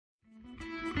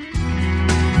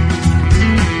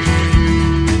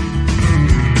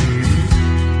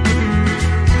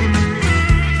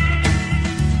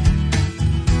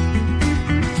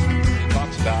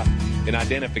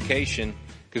identification,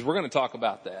 because we're going to talk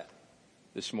about that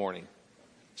this morning.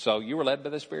 So you were led by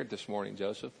the Spirit this morning,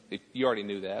 Joseph. You already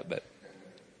knew that, but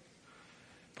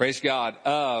praise God.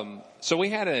 So we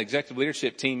had an executive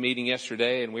leadership team meeting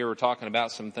yesterday, and we were talking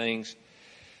about some things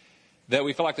that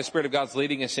we feel like the Spirit of God's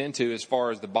leading us into as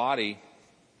far as the body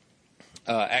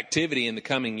activity in the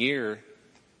coming year.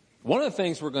 One of the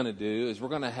things we're going to do is we're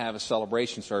going to have a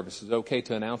celebration service. Is it okay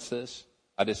to announce this?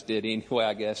 I just did anyway,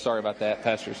 I guess. Sorry about that,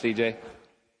 Pastor CJ.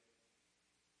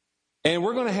 And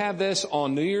we're going to have this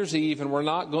on New Year's Eve, and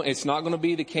it's not going to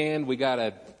be the canned. We got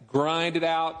to grind it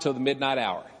out till the midnight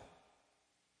hour.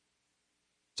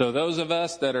 So those of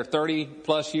us that are 30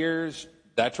 plus years,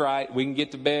 that's right. We can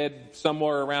get to bed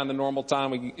somewhere around the normal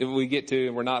time we get to,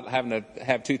 and we're not having to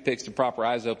have toothpicks to prop our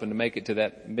eyes open to make it to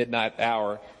that midnight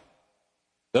hour.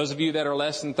 Those of you that are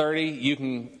less than 30,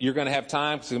 you're going to have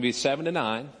time, because it's going to be 7 to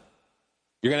 9.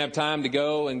 You're going to have time to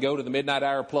go to the midnight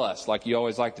hour plus, like you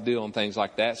always like to do on things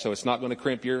like that. So it's not going to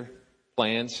crimp your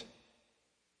plans.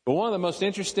 But one of the most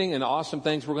interesting and awesome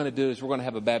things we're going to do is we're going to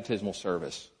have a baptismal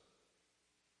service.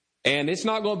 And it's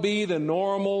not going to be the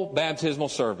normal baptismal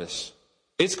service.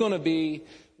 It's going to be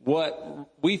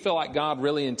what we feel like God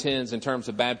really intends in terms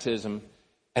of baptism,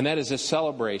 and that is a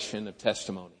celebration of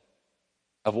testimony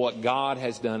of what God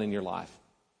has done in your life.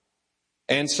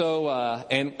 And so,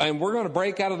 and we're going to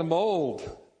break out of the mold.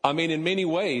 I mean, in many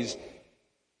ways.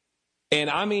 And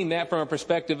I mean that from a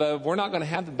perspective of we're not going to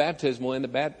have the baptismal in the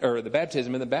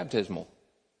baptism in the baptismal.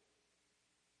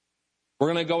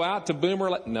 We're going to go out to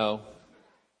no.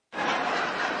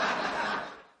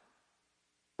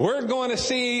 We're going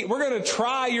to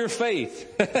try your faith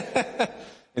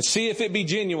and see if it be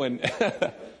genuine.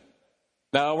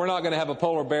 No, we're not going to have a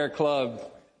Polar Bear Club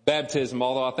baptism,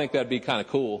 although I think that'd be kind of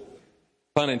cool.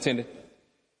 Pun intended.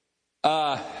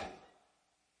 We're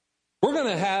going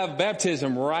to have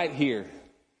baptism right here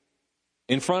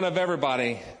in front of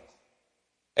everybody.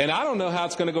 And I don't know how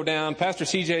it's going to go down. Pastor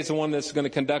CJ is the one that's going to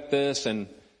conduct this.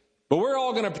 But we're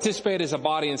all going to participate as a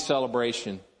body in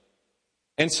celebration.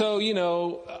 And so,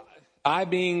 I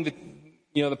being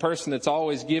the person that's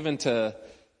always given to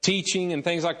teaching and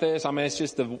things like this, I mean, it's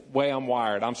just the way I'm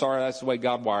wired. I'm sorry, that's the way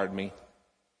God wired me.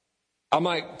 I'm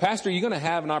like, Pastor, you're going to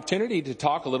have an opportunity to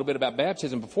talk a little bit about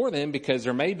baptism before then, because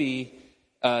there may be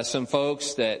some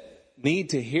folks that need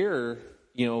to hear,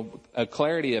 a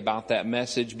clarity about that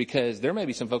message, because there may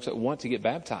be some folks that want to get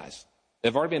baptized.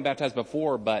 They've already been baptized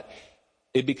before, but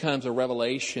it becomes a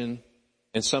revelation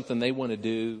and something they want to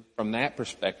do from that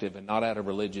perspective and not out of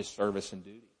religious service and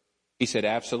duty. He said,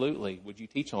 absolutely. Would you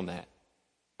teach on that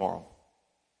tomorrow?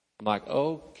 I'm like,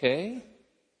 okay.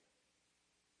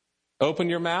 Open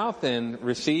your mouth and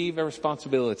receive a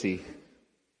responsibility.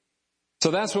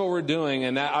 So that's what we're doing.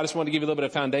 And I just want to give you a little bit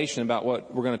of foundation about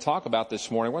what we're going to talk about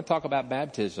this morning. We're going to talk about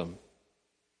baptism.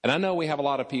 And I know we have a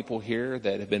lot of people here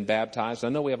that have been baptized. I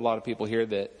know we have a lot of people here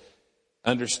that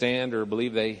understand or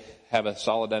believe they have a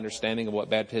solid understanding of what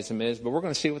baptism is. But we're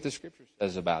going to see what the Scripture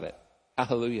says about it.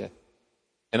 Hallelujah.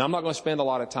 And I'm not going to spend a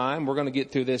lot of time. We're going to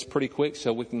get through this pretty quick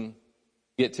so we can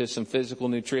get to some physical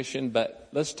nutrition, but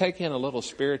let's take in a little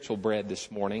spiritual bread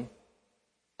this morning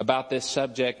about this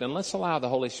subject, and let's allow the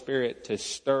Holy Spirit to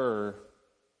stir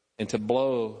and to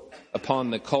blow upon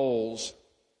the coals,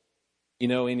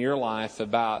 in your life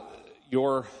about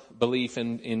your belief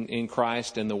in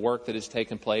Christ and the work that has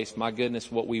taken place. My goodness,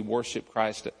 what we worship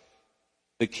Christ,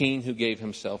 the King who gave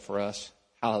himself for us.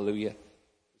 Hallelujah.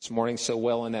 This morning so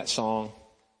well in that song.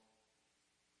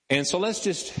 And so let's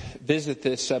just visit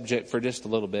this subject for just a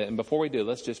little bit. And before we do,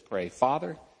 let's just pray.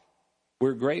 Father,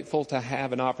 we're grateful to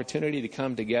have an opportunity to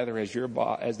come together as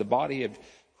the body of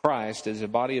Christ, as a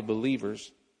body of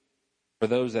believers, for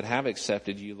those that have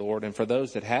accepted you, Lord, and for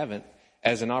those that haven't,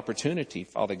 as an opportunity,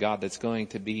 Father God, that's going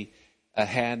to be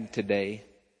had today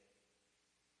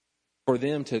for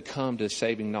them to come to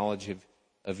saving knowledge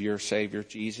of your Savior,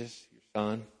 Jesus, your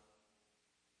Son.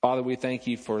 Father, we thank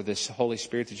you for this Holy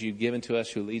Spirit that you've given to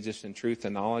us, who leads us in truth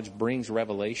and knowledge, brings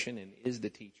revelation, and is the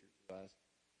teacher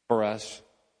for us.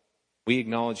 We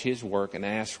acknowledge his work and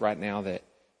ask right now that,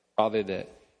 Father, that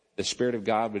the Spirit of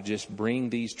God would just bring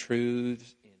these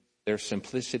truths in their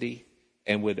simplicity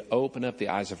and would open up the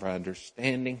eyes of our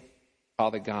understanding.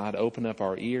 Father God, open up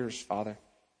our ears, Father.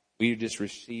 We just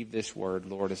receive this word,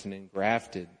 Lord, as an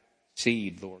engrafted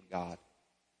seed, Lord God,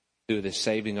 to the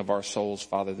saving of our souls,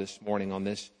 Father, this morning on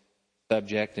this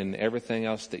subject and everything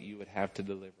else that you would have to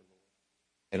deliver, Lord.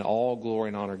 And all glory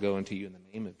and honor go unto you in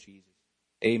the name of Jesus.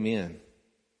 Amen.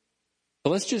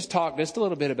 So let's just talk just a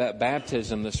little bit about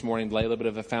baptism this morning, to lay a little bit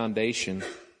of a foundation.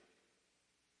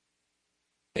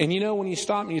 And when you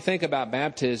stop and you think about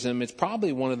baptism, it's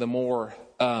probably one of the more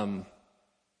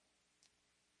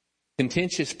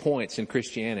contentious points in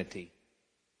Christianity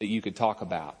that you could talk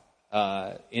about.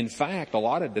 In fact, a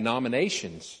lot of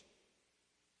denominations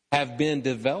have been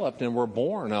developed and were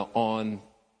born on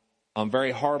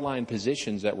very hardline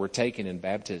positions that were taken in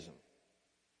baptism.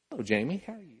 Hello, Jamie.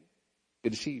 How are you?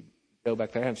 Good to see you. Go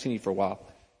back there. I haven't seen you for a while.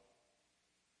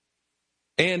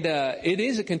 And it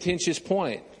is a contentious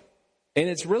point. And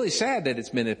it's really sad that it's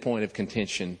been a point of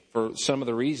contention for some of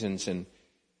the reasons. And,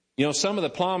 some of the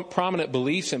prominent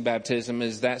beliefs in baptism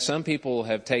is that some people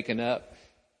have taken up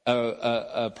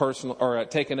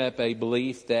taken up a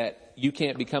belief that you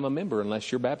can't become a member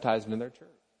unless you're baptized in their church.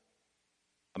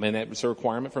 I mean, that's a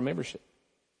requirement for membership.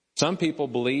 Some people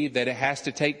believe that it has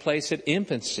to take place at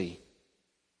infancy.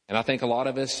 And I think a lot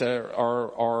of us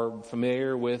are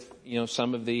familiar with,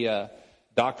 some of the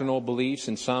doctrinal beliefs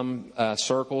in some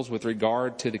circles with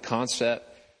regard to the concept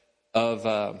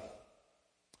of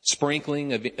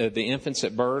sprinkling of the infants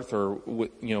at birth, or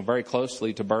very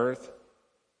closely to birth.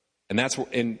 And how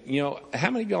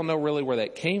many of y'all know really where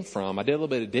that came from? I did a little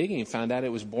bit of digging and found out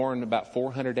it was born about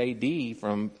 400 AD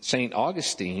from St.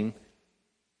 Augustine,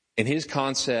 and his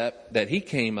concept that he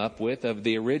came up with of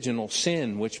the original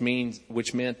sin, which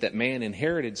meant that man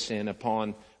inherited sin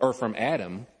from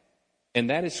Adam, and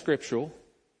that is scriptural.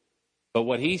 But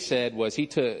what he said was he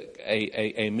took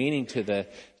a meaning to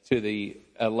the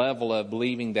level of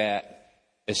believing that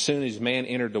as soon as man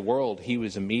entered the world, he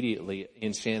was immediately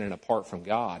in sin and apart from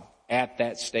God at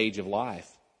that stage of life.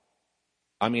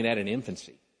 I mean, at an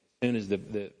infancy, as soon as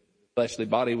the fleshly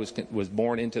body was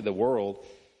born into the world,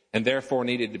 and therefore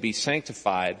needed to be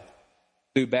sanctified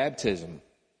through baptism.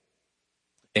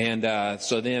 And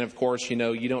so then, of course, you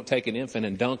don't take an infant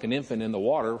and dunk an infant in the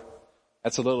water.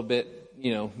 That's a little bit,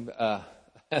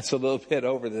 that's a little bit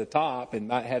over the top and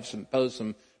might pose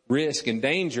some risk and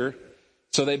danger.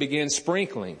 So they begin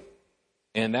sprinkling.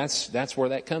 And that's where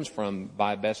that comes from,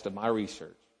 by best of my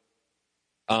research.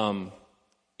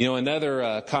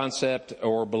 Another concept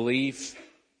or belief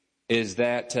is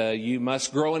that you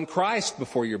must grow in Christ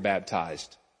before you're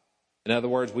baptized. In other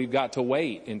words, we've got to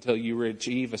wait until you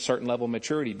achieve a certain level of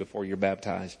maturity before you're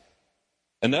baptized.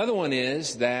 Another one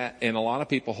is that, and a lot of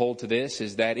people hold to this,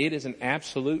 is that it is an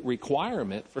absolute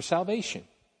requirement for salvation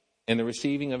and the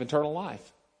receiving of eternal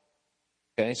life.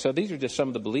 Okay, so these are just some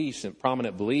of the beliefs and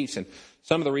prominent beliefs, and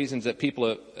some of the reasons that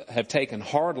people have taken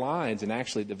hard lines and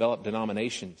actually developed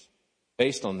denominations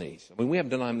based on these. I mean, we have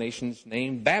denominations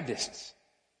named Baptists.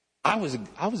 I was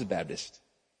a Baptist.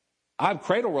 I'm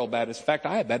Cradle Roll Baptist. In fact,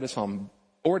 I have Baptists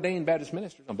ordained Baptist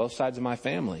ministers on both sides of my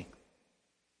family.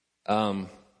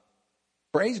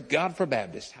 Praise God for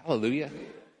Baptists. Hallelujah.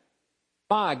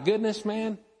 My goodness,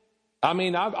 man. I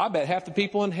mean, I bet half the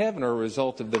people in heaven are a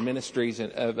result of the ministries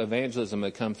of evangelism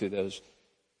that come through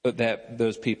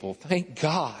those people. Thank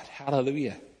God.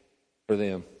 Hallelujah for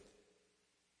them.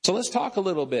 So let's talk a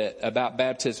little bit about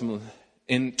baptism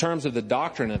in terms of the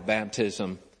doctrine of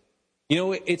baptism.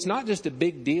 It's not just a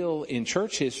big deal in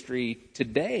church history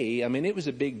today. I mean, it was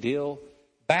a big deal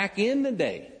back in the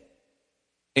day.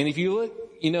 And if you look,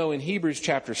 in Hebrews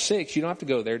chapter 6, you don't have to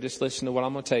go there. Just listen to what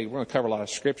I'm going to tell you. We're going to cover a lot of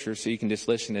scripture, so you can just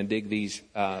listen and dig these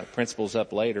principles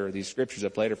up later, these scriptures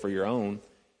up later for your own.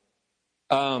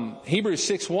 Hebrews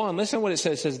 6:1, listen to what it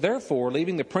says. It says, therefore,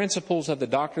 leaving the principles of the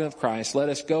doctrine of Christ, let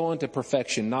us go unto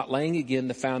perfection, not laying again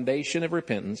the foundation of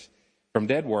repentance from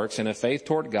dead works and of faith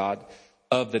toward God,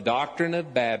 of the doctrine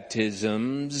of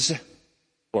baptisms,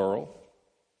 plural,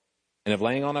 and of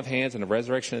laying on of hands and of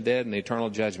resurrection of dead and the eternal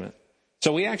judgment.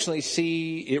 So we actually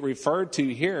see it referred to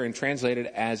here and translated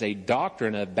as a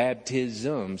doctrine of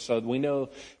baptism. So we know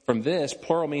from this,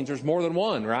 plural means there's more than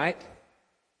one, right?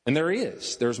 And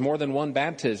there's more than one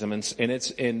baptism,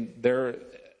 and there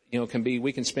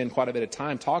we can spend quite a bit of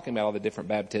time talking about all the different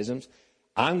baptisms.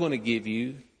 I'm going to give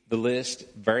you the list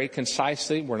very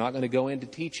concisely. We're not going to go into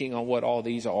teaching on what all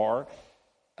these are.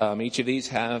 Each of these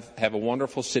have a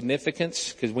wonderful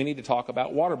significance, because we need to talk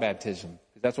about water baptism,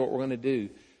 because that's what we're going to do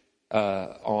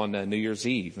on New Year's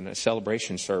Eve in a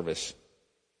celebration service.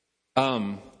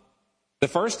 The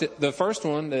first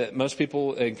one that most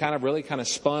people kind of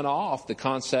spun off the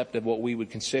concept of what we would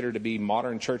consider to be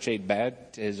modern church age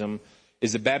baptism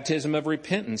is the baptism of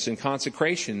repentance and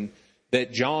consecration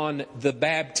that John the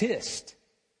Baptist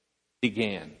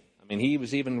began. I mean, he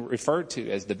was even referred to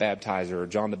as the baptizer, or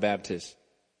John the Baptist.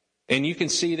 And you can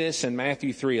see this in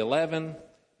Matthew 3:11.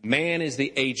 Man is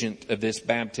the agent of this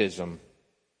baptism.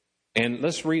 And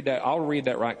let's read that. I'll read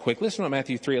that right quick. Listen to what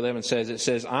Matthew 3:11 says. It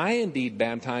says, I indeed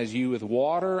baptize you with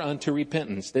water unto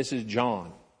repentance. This is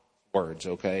John's words,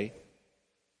 okay?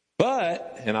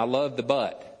 But, and I love the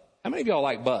but. How many of y'all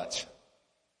like buts?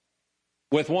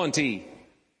 With one T.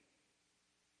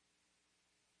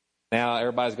 Now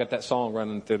everybody's got that song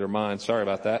running through their mind. Sorry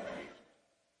about that.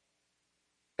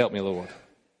 Help me, Lord.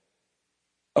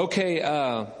 Okay,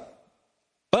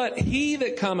 but he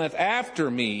that cometh after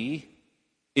me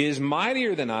is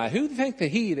mightier than I. Who do you think the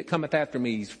he that cometh after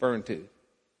me is referring to?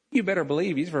 You better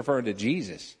believe he's referring to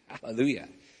Jesus. Hallelujah.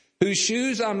 Whose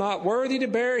shoes I'm not worthy to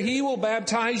bear. He will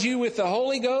baptize you with the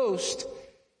Holy Ghost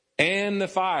and the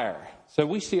fire. So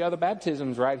we see other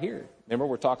baptisms right here. Remember,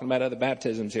 we're talking about other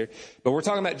baptisms here. But we're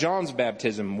talking about John's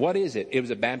baptism. What is it? It was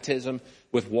a baptism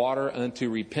with water unto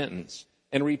repentance.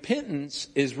 And repentance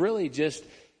is really just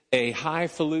a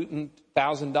highfalutin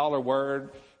 $1,000 word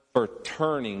for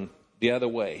turning the other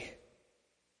way.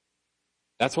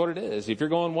 That's what it is. If you're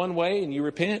going one way and you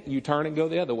repent, you turn and go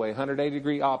the other way,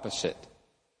 180-degree opposite.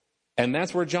 And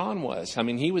that's where John was. I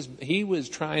mean, he was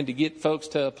trying to get folks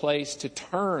to a place to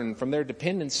turn from their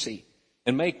dependency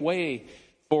and make way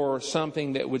for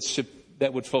something that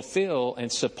would fulfill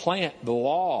and supplant the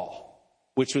law,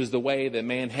 which was the way that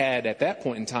man had at that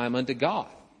point in time unto God.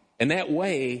 And that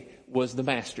way was the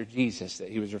Master Jesus that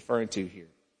he was referring to here,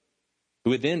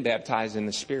 who would then baptize in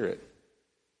the Spirit.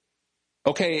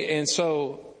 Okay, and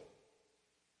so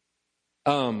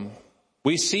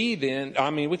we see then,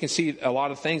 we can see a lot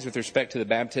of things with respect to the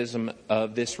baptism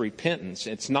of this repentance.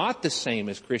 It's not the same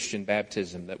as Christian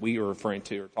baptism that we are referring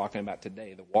to or talking about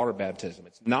today, the water baptism.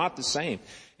 It's not the same.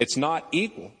 It's not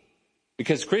equal,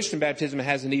 because Christian baptism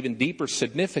has an even deeper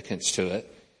significance to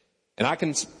it. And I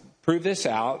can prove this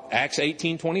out. Acts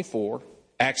 18:24,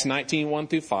 Acts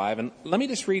 19:1-5. And let me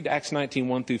just read Acts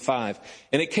 19:1-5.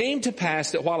 And it came to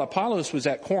pass that while Apollos was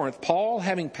at Corinth, Paul,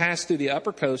 having passed through the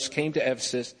upper coast, came to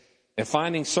Ephesus, and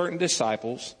finding certain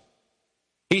disciples,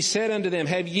 he said unto them,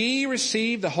 Have ye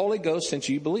received the Holy Ghost since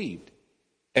you believed?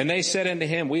 And they said unto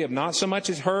him, We have not so much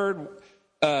as heard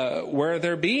where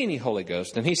there be any Holy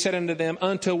Ghost. And he said unto them,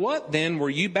 Unto what then were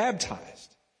you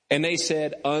baptized? And they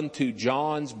said, Unto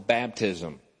John's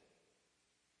baptism.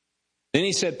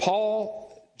 Then said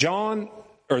Paul, John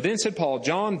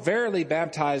verily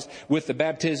baptized with the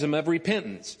baptism of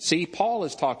repentance. See, Paul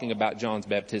is talking about John's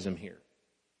baptism here.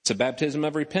 It's a baptism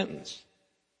of repentance.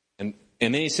 And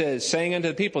then he says, saying unto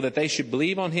the people that they should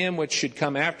believe on him which should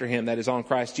come after him, that is on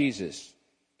Christ Jesus.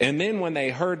 And then when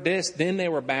they heard this, then they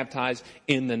were baptized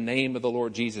in the name of the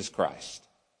Lord Jesus Christ.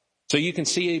 So you can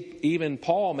see even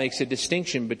Paul makes a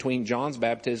distinction between John's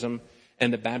baptism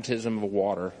and the baptism of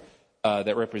water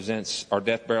that represents our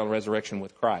death, burial, and resurrection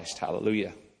with Christ.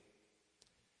 Hallelujah.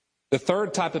 The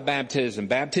third type of baptism,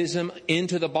 baptism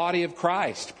into the body of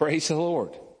Christ. Praise the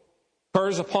Lord.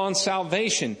 Occurs upon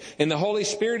salvation, and the Holy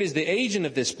Spirit is the agent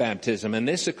of this baptism. And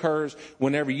this occurs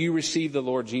whenever you receive the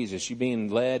Lord Jesus. You being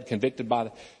led, convicted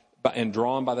and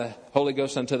drawn by the Holy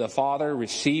Ghost unto the Father,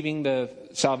 receiving the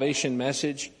salvation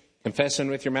message, confessing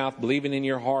with your mouth, believing in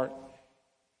your heart,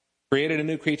 created a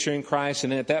new creature in Christ.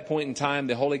 And then at that point in time,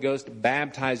 the Holy Ghost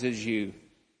baptizes you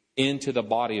into the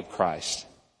body of Christ.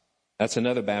 That's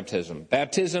another baptism.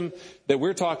 Baptism that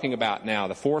we're talking about now,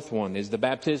 the fourth one, is the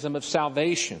baptism of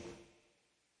salvation.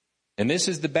 And this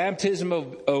is the baptism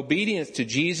of obedience to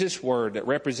Jesus' word that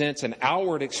represents an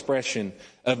outward expression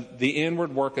of the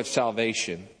inward work of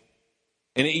salvation.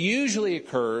 And it usually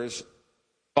occurs,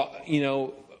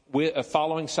 with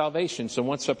following salvation. So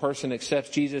once a person accepts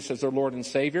Jesus as their Lord and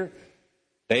Savior,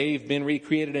 they've been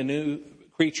recreated a new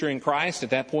creature in Christ.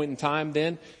 At that point in time,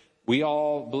 then, we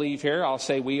all believe here, I'll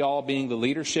say we all being the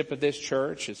leadership of this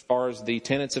church, as far as the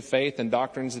tenets of faith and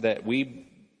doctrines that we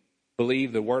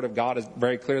believe the Word of God is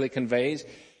very clearly conveys,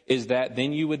 is that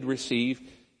then you would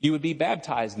be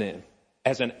baptized then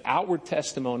as an outward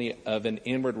testimony of an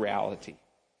inward reality.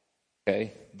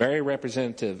 Okay? Very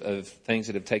representative of things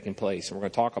that have taken place. And we're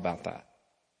going to talk about that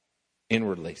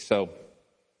inwardly. So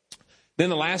then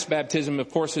the last baptism,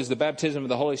 of course, is the baptism of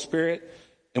the Holy Spirit.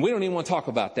 And we don't even want to talk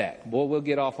about that. We'll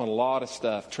get off on a lot of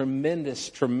stuff.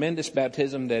 Tremendous, tremendous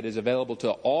baptism that is available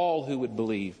to all who would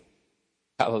believe.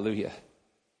 Hallelujah.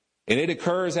 And it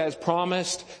occurs as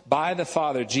promised by the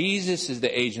Father. Jesus is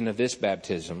the agent of this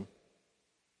baptism.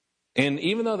 And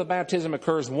even though the baptism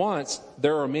occurs once,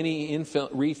 there are many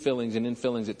refillings and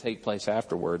infillings that take place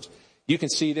afterwards. You can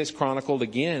see this chronicled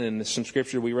again in some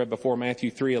scripture we read before,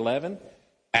 Matthew 3:11,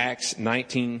 Acts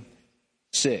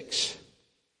 19:6.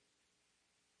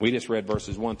 We just read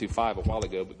verses 1-5 a while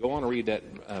ago, but go on and read that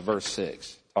verse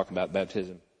 6, talking about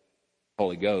baptism,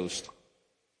 Holy Ghost.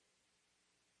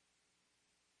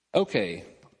 Okay.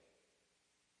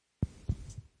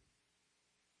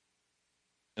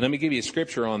 And let me give you a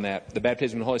scripture on that. The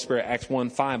baptism of the Holy Spirit, Acts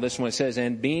 1:5. Listen to what it says.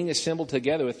 And being assembled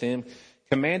together with them,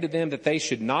 commanded them that they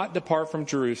should not depart from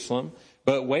Jerusalem,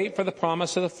 but wait for the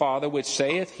promise of the Father, which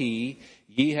saith he,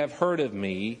 ye have heard of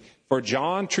me. For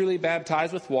John truly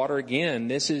baptized with water. Again,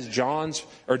 this is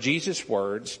Jesus'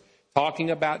 words,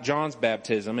 talking about John's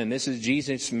baptism. And this is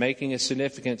Jesus making a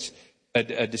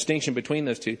distinction between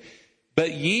those two.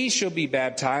 But ye shall be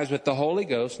baptized with the Holy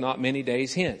Ghost not many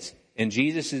days hence. And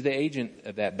Jesus is the agent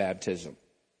of that baptism.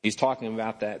 He's talking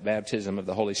about that baptism of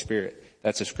the Holy Spirit.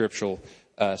 That's a scriptural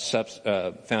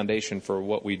foundation for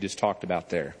what we just talked about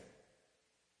there.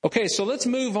 Okay, so let's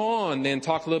move on then,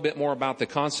 talk a little bit more about the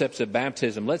concepts of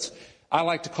baptism. I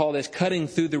like to call this cutting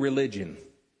through the religion.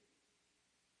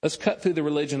 Let's cut through the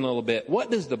religion a little bit.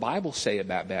 What does the Bible say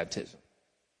about baptism?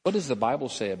 What does the Bible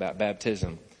say about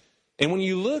baptism? And when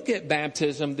you look at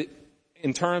baptism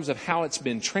in terms of how it's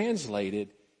been translated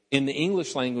in the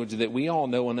English language that we all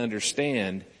know and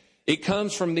understand, it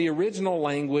comes from the original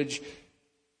language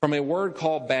from a word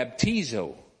called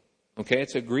baptizo. Okay,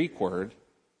 it's a Greek word.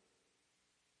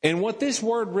 And what this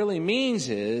word really means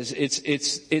is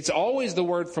it's always the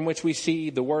word from which we see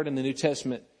the word in the New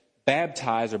Testament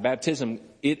baptize or baptism.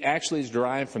 It actually is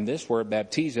derived from this word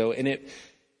baptizo. And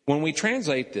when we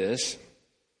translate this,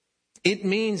 it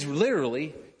means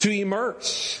literally to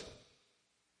immerse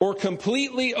or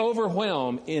completely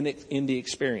overwhelm in the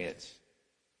experience.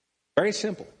 Very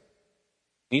simple.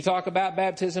 When you talk about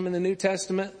baptism in the New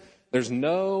Testament, there's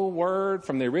no word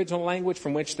from the original language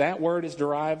from which that word is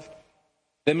derived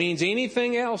that means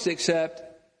anything else except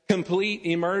complete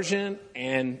immersion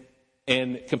and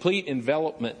complete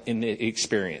envelopment in the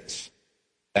experience.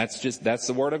 That's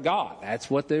the word of God.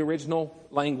 That's what the original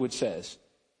language says.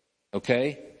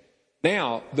 Okay?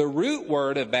 Now, the root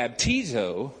word of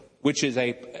baptizo, which is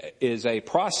a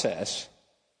process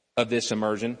of this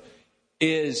immersion,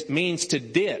 means to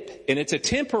dip, and it's a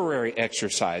temporary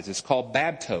exercise. It's called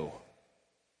bapto.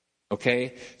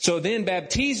 Okay? So then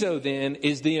baptizo then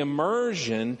is the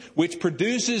immersion which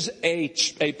produces a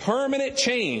permanent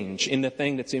change in the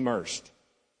thing that's immersed.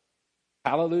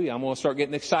 Hallelujah. I'm going to start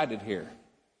getting excited here.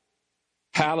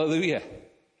 Hallelujah.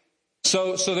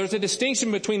 So there's a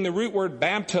distinction between the root word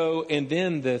bapto and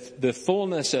then the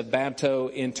fullness of bapto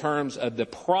in terms of the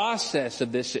process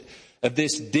of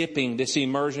this dipping, this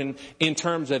immersion, in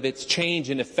terms of its change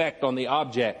and effect on the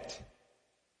object.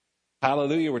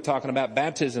 Hallelujah. We're talking about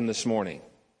baptism this morning.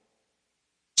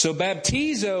 So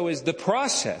baptizo is the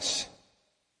process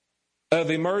of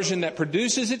immersion that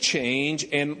produces a change.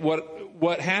 And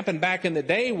what happened back in the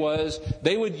day was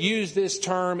they would use this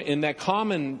term in that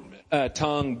common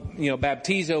tongue,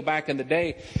 baptizo back in the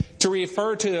day, to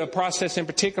refer to a process in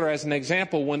particular. As an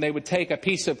example, when they would take a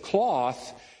piece of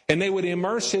cloth and they would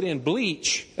immerse it in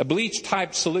bleach, a bleach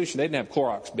type solution. They didn't have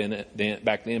Clorox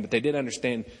back then, but they did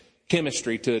understand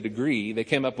chemistry to a degree. They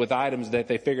came up with items that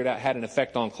they figured out had an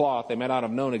effect on cloth. They may not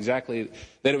have known exactly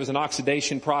that it was an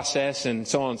oxidation process and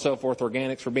so on and so forth.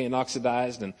 Organics were being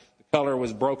oxidized and the color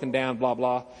was broken down, blah,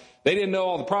 blah. They didn't know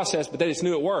all the process, but they just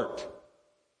knew it worked.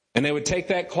 And they would take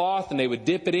that cloth and they would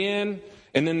dip it in,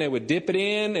 and then they would dip it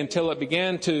in until it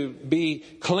began to be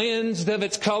cleansed of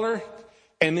its color,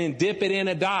 and then dip it in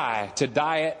a dye to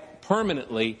dye it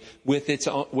permanently with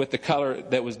the color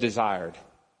that was desired.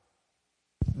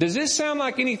 Does this sound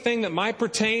like anything that might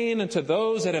pertain unto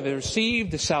those that have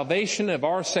received the salvation of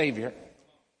our Savior?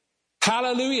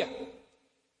 Hallelujah.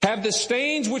 Have the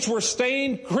stains which were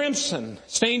stained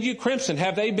you crimson,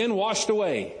 have they been washed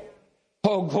away?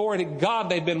 Oh, glory to God,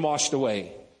 they've been washed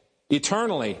away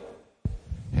eternally.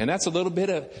 And that's a little bit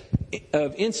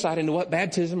of insight into what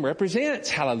baptism represents.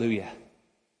 Hallelujah.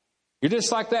 You're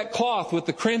just like that cloth with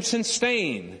the crimson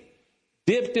stain,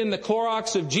 dipped in the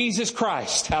Clorox of Jesus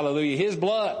Christ, hallelujah, His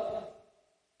blood,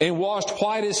 and washed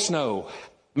white as snow.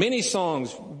 Many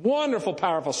songs, wonderful,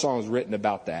 powerful songs written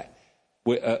about that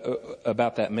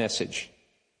message.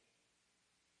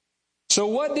 So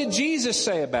what did Jesus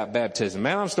say about baptism?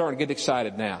 Man, I'm starting to get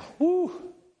excited now. Woo.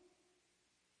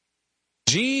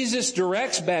 Jesus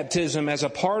directs baptism as a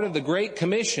part of the Great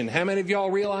Commission. How many of y'all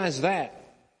realize that?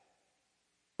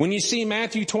 When you see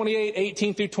Matthew 28,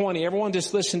 18 through 20, everyone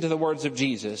just listen to the words of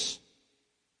Jesus.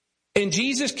 And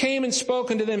Jesus came and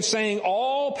spoke unto them, saying,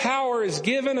 all power is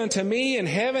given unto me in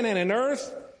heaven and in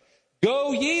earth.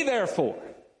 Go ye therefore.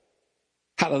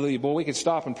 Hallelujah. Boy, we could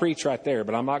stop and preach right there,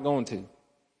 but I'm not going to.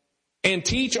 And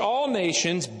teach all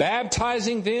nations,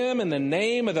 baptizing them in the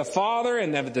name of the Father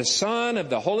and of the Son,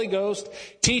 of the Holy Ghost,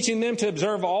 teaching them to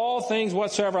observe all things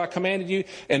whatsoever I commanded you.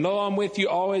 And lo, I'm with you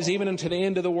always, even unto the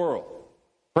end of the world.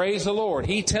 Praise the Lord.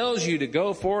 He tells you to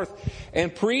go forth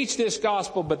and preach this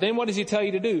gospel, but then what does he tell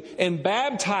you to do? And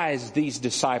baptize these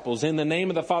disciples in the name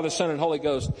of the Father, Son, and Holy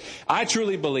Ghost. I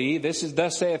truly believe, this is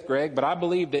thus saith Greg, but I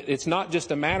believe that it's not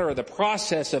just a matter of the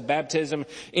process of baptism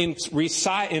in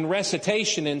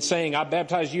recitation and saying, I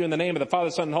baptize you in the name of the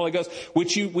Father, Son, and Holy Ghost,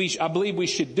 which I believe we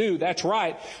should do. That's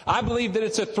right. I believe that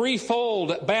it's a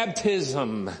threefold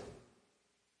baptism.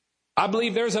 I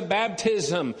believe there's a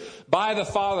baptism by the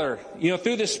Father,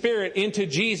 through the Spirit into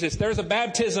Jesus. There's a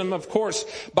baptism, of course,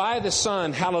 by the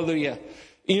Son. Hallelujah.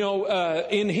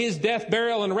 In His death,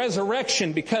 burial, and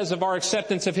resurrection because of our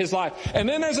acceptance of His life. And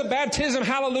then there's a baptism,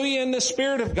 hallelujah, in the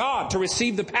Spirit of God to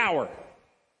receive the power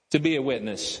to be a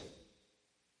witness.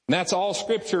 And that's all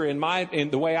Scripture in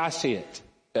the way I see it.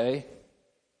 Okay?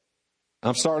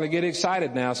 I'm starting to get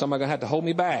excited now, so I'm going to have to hold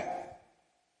me back.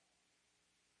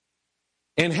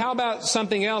 And how about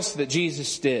something else that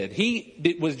Jesus did?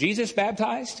 Was Jesus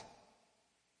baptized?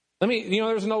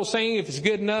 There's an old saying, if it's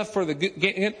good enough for the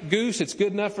goose, it's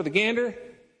good enough for the gander.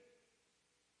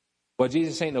 Well,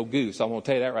 Jesus ain't no goose. I'm going to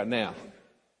tell you that right now.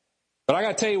 But I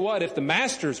got to tell you what, if the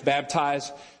Master's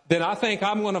baptized, then I think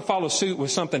I'm going to follow suit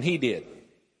with something He did.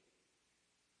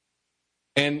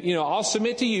 And, I'll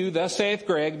submit to you, thus saith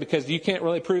Greg, because you can't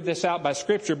really prove this out by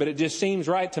Scripture, but it just seems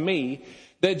right to me,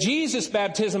 that Jesus'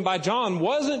 baptism by John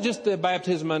wasn't just the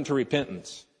baptism unto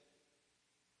repentance.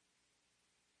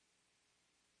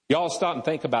 Y'all stop and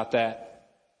think about that.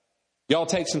 Y'all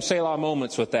take some Selah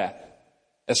moments with that.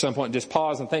 At some point, just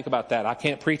pause and think about that. I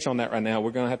can't preach on that right now. We're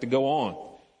going to have to go on.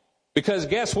 Because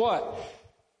guess what?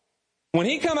 When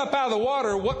He come up out of the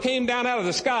water, what came down out of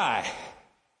the sky?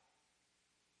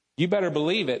 You better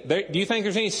believe it. Do you think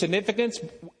there's any significance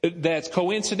that's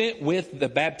coincident with the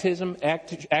baptism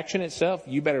action itself?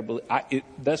 You better believe.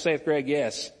 Thus saith Greg,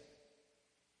 yes.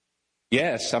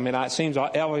 Yes. It seems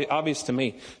obvious to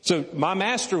me. So my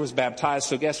Master was baptized.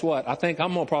 So guess what? I think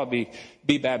I'm going to probably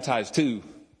be baptized too.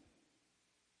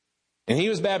 And He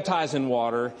was baptized in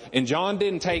water. And John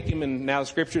didn't take Him. And now the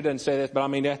Scripture doesn't say this, but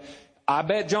I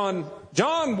bet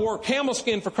John wore camel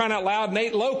skin, for crying out loud, and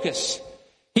ate locusts.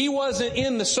 He wasn't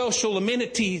in the social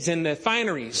amenities and the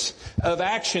fineries of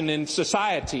action in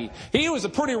society. He was a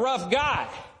pretty rough guy.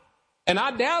 And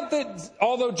I doubt that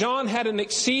although John had an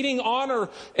exceeding honor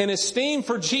and esteem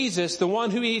for Jesus, the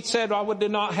one who he said, I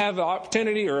did not have the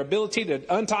opportunity or ability to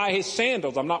untie his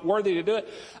sandals, I'm not worthy to do it.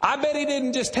 I bet he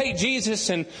didn't just take Jesus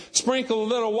and sprinkle a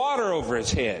little water over his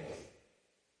head.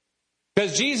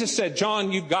 Because Jesus said,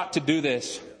 John, you've got to do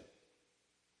this.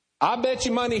 I bet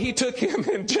you money he took him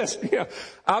and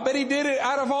I bet he did it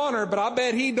out of honor, but I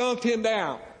bet he dunked him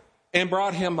down and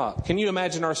brought him up. Can you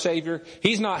imagine our Savior?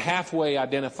 He's not halfway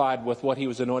identified with what He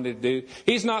was anointed to do.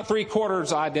 He's not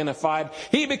 3/4 identified.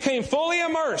 He became fully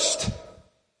immersed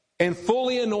and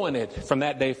fully anointed from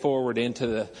that day forward into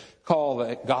the call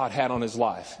that God had on His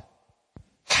life.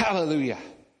 Hallelujah.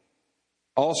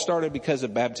 All started because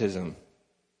of baptism.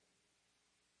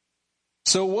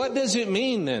 So what does it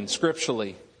mean then,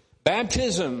 scripturally?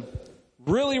 Baptism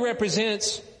really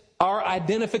represents our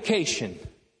identification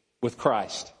with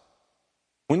Christ.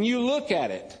 When you look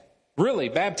at it, really,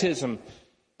 baptism,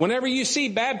 whenever you see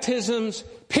baptisms,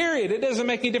 period, it doesn't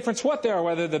make any difference what they are,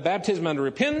 whether the baptism unto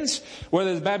repentance,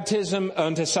 whether the baptism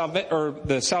unto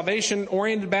the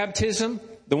salvation-oriented baptism,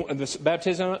 the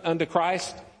baptism unto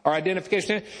Christ, our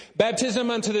identification,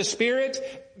 baptism unto the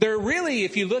Spirit. They're really,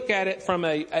 if you look at it from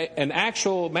an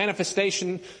actual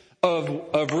manifestation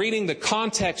of reading the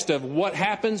context of what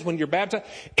happens when you're baptized,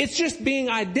 it's just being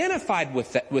identified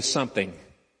with something.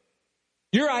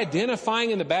 You're identifying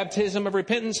in the baptism of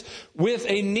repentance with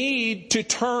a need to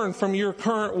turn from your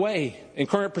current way and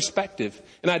current perspective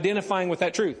and identifying with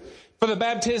that truth. For the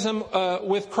baptism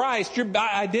with Christ, you're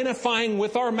identifying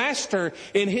with our Master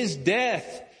in His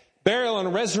death, burial,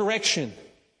 and resurrection.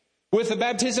 With the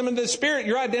baptism of the Spirit,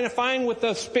 you're identifying with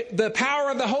the power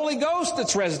of the Holy Ghost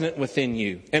that's resident within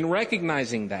you and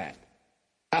recognizing that.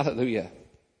 Hallelujah.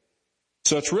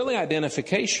 So it's really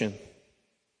identification.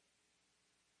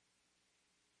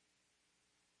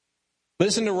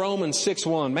 Listen to Romans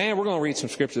 6:1. Man, we're going to read some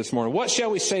scripture this morning. What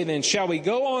shall we say then? Shall we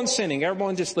go on sinning?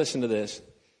 Everyone just listen to this.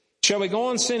 Shall we go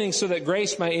on sinning so that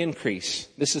grace may increase?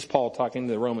 This is Paul talking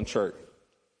to the Roman church.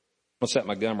 I'll set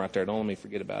my gum right there. Don't let me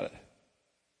forget about it.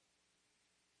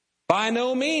 By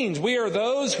no means. We are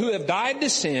those who have died to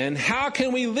sin. How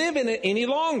can we live in it any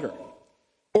longer?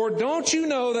 Or don't you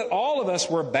know that all of us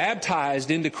were baptized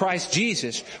into Christ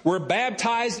Jesus? We're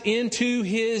baptized into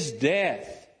His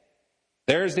death.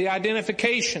 There's the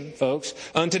identification, folks,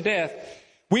 unto death.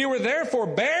 We were therefore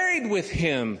buried with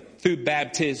Him through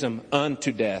baptism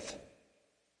unto death.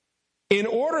 in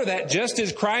order that just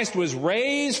as Christ was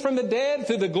raised from the dead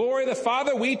through the glory of the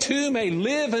Father, we too may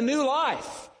live a new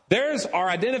life. There's our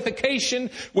identification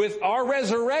with our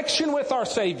resurrection with our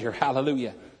Savior.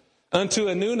 Hallelujah. Unto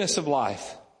a newness of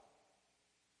life.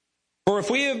 For if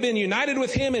we have been united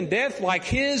with him in death like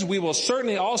his, we will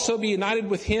certainly also be united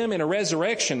with him in a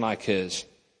resurrection like his.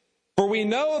 For we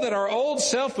know that our old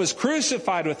self was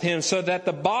crucified with him so that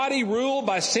the body ruled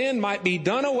by sin might be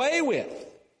done away with,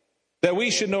 that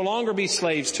we should no longer be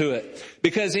slaves to it.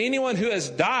 Because anyone who has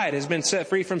died has been set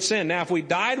free from sin. Now, if we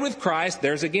died with Christ,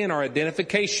 there's again our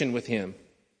identification with him.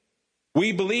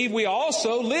 We believe we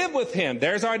also live with him.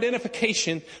 There's our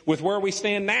identification with where we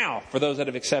stand now for those that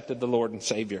have accepted the Lord and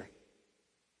Savior.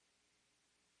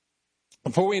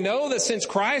 For we know that since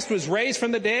Christ was raised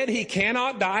from the dead, he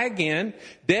cannot die again.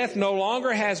 Death no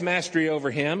longer has mastery over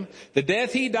him. The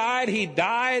death he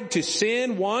died to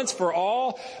sin once for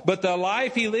all. But the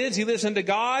life he lives unto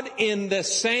God in the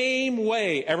same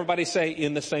way. Everybody say,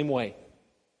 in the same way.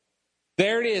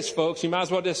 There it is, folks. You might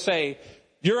as well just say,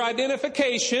 your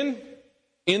identification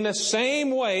in the same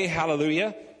way,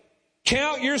 hallelujah.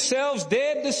 Count yourselves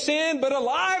dead to sin, but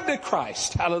alive to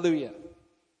Christ. Hallelujah.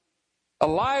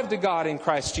 Alive to God in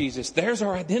Christ Jesus. There's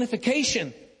our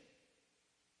identification.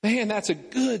 Man, that's a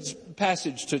good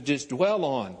passage to just dwell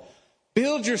on.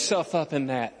 Build yourself up in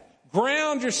that.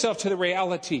 Ground yourself to the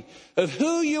reality of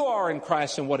who you are in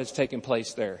Christ and what has taken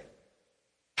place there.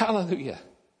 Hallelujah.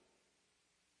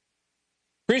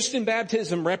 Christian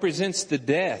baptism represents the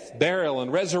death, burial,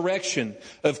 and resurrection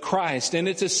of Christ. And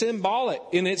it's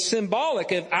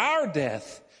symbolic of our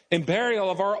death and burial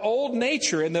of our old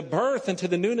nature and the birth into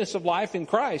the newness of life in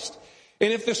Christ.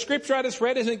 And if the scripture I just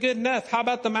read isn't good enough, how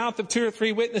about the mouth of 2 or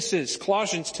 3 witnesses?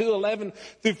 Colossians 2:11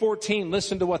 through 14.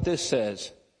 Listen to what this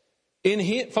says.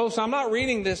 Folks, I'm not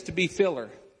reading this to be filler.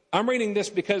 I'm reading this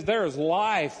because there is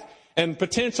life and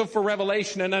potential for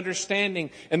revelation and understanding.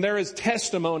 And there is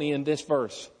testimony in this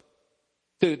verse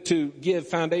to give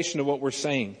foundation to what we're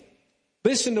saying.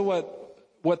 Listen to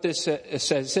what this says. It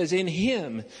says, in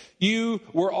him you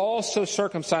were also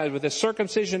circumcised with a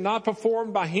circumcision not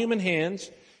performed by human hands.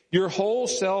 Your whole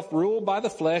self, ruled by the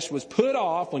flesh, was put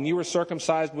off when you were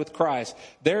circumcised with Christ.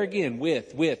 There again,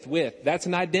 with. That's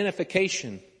an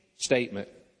identification statement.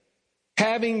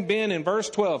 Having been, in verse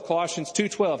 12, Colossians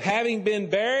 2:12, having been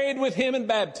buried with him in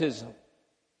baptism.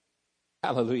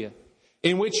 Hallelujah.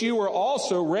 In which you were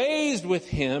also raised with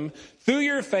him through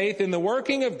your faith in the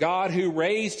working of God who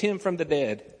raised him from the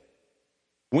dead.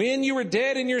 When you were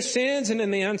dead in your sins and in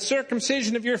the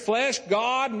uncircumcision of your flesh,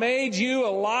 God made you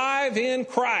alive in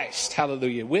Christ.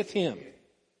 Hallelujah. With him.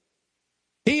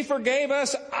 He forgave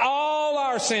us all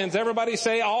our sins. Everybody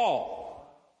say all.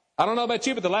 I don't know about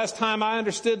you, but the last time I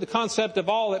understood the concept of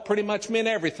all, it pretty much meant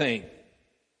everything.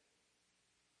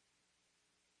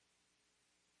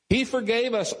 He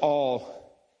forgave us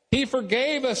all. He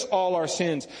forgave us all our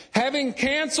sins, having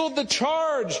canceled the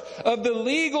charge of the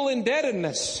legal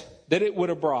indebtedness that it would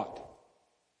have brought.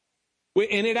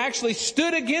 And it actually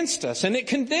stood against us and it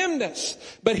condemned us.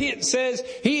 But it says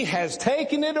he has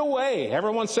taken it away.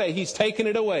 Everyone say he's taken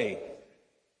it away.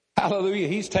 Hallelujah.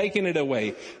 He's taken it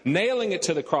away, nailing it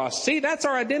to the cross. See, that's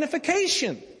our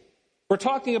identification. We're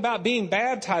talking about being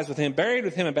baptized with him, buried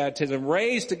with him in baptism,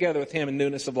 raised together with him in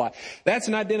newness of life. That's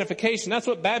an identification. That's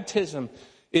what baptism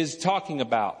is talking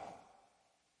about.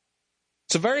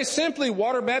 So very simply,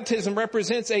 water baptism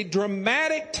represents a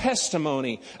dramatic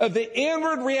testimony of the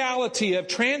inward reality of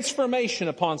transformation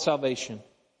upon salvation.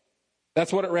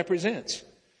 That's what it represents.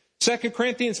 2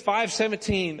 Corinthians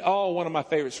 5:17, one of my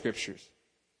favorite scriptures.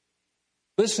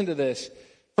 Listen to this.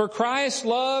 For Christ's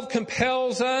love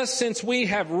compels us, since we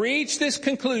have reached this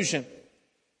conclusion.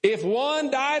 If one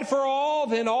died for all,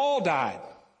 then all died.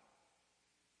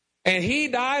 And he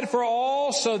died for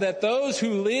all, so that those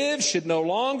who live should no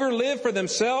longer live for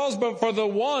themselves, but for the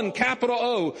one, capital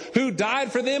O, who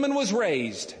died for them and was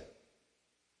raised.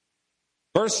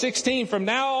 Verse 16, from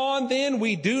now on then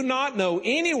we do not know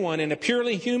anyone in a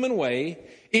purely human way.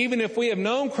 Even if we have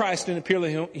known Christ in a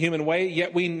purely human way,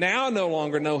 yet we now no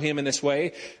longer know him in this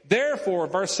way. Therefore,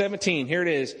 verse 17, here it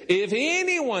is. If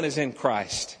anyone is in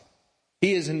Christ,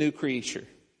 he is a new creation.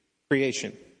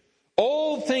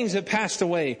 Old things have passed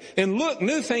away, and look,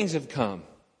 new things have come.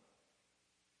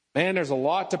 Man, there's a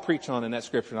lot to preach on in that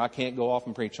scripture, and I can't go off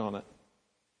and preach on it.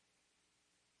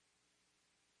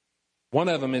 One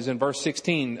of them is in verse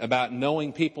 16 about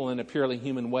knowing people in a purely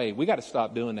human way. We got to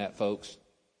stop doing that, folks.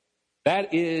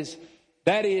 That is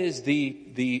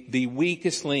the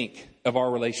weakest link of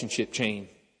our relationship chain.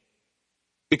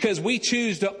 Because we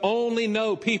choose to only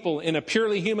know people in a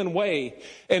purely human way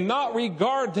and not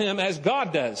regard them as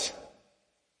God does.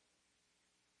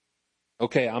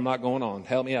 Okay, I'm not going on.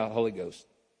 Help me out, Holy Ghost.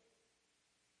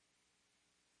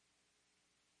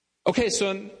 Okay,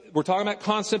 so we're talking about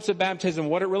concepts of baptism,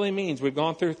 what it really means. We've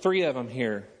gone through 3 of them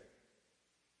here.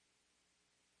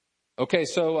 Okay,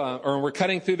 so we're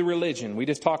cutting through the religion. We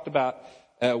just talked about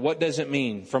what does it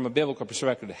mean from a biblical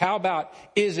perspective. How about,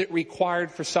 is it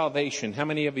required for salvation? How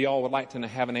many of y'all would like to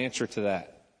have an answer to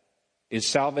that?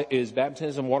 Is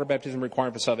baptism, water baptism,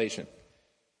 required for salvation?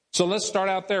 So let's start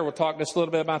out there. We'll talk just a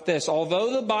little bit about this.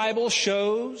 Although the Bible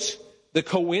shows the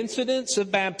coincidence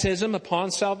of baptism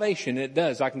upon salvation, it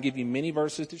does. I can give you many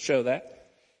verses to show that.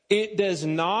 It does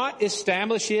not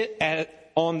establish it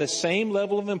on the same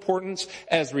level of importance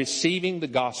as receiving the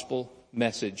gospel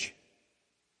message.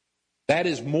 That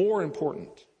is more important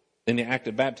than the act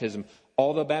of baptism,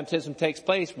 although baptism takes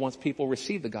place once people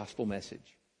receive the gospel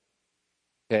message.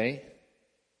 Okay?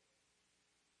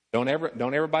 Don't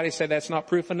everybody say that's not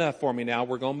proof enough for me now.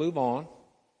 We're going to move on.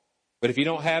 But if you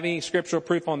don't have any scriptural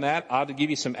proof on that, I'll give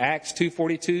you some Acts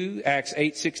 2:42, Acts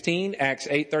 8:16, Acts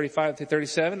 8:35 through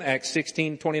 37, Acts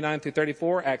 16:29 through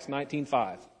 34, Acts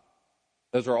 19:5.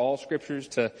 Those are all scriptures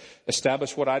to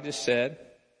establish what I just said.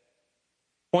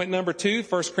 Point number 2,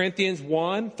 1 Corinthians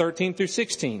 1:13 through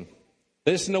 16.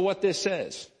 Listen to what this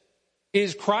says.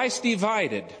 Is Christ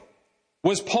divided?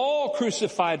 Was Paul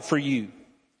crucified for you?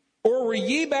 Or were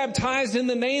ye baptized in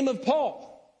the name of Paul?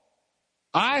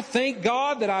 I thank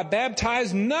God that I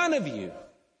baptized none of you.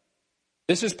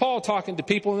 This is Paul talking to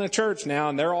people in the church now,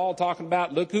 and they're all talking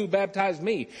about, look who baptized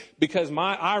me. Because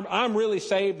I'm really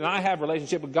saved, and I have a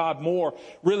relationship with God more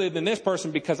really than this person,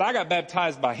 because I got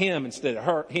baptized by him instead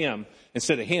of him.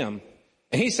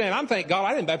 And he's saying, I'm thank God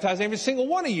I didn't baptize every single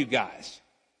one of you guys.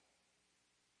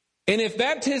 And if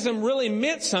baptism really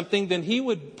meant something, then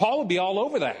Paul would be all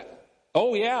over that.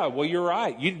 Oh yeah, well you're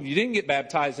right. You didn't get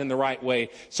baptized in the right way,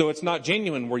 so it's not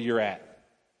genuine where you're at.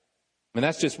 And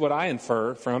that's just what I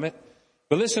infer from it.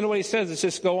 But listen to what he says. Let's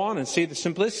just go on and see the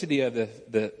simplicity of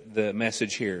the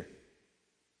message here.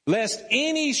 Lest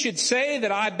any should say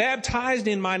that I baptized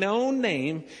in mine own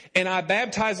name, and I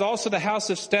baptized also the house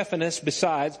of Stephanas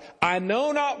besides. I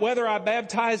know not whether I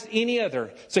baptized any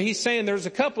other. So he's saying there's a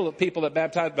couple of people that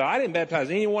baptized, but I didn't baptize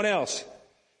anyone else.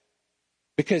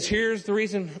 Because here's the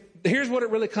reason, here's what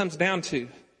it really comes down to.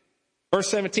 Verse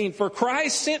 17, for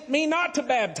Christ sent me not to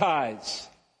baptize,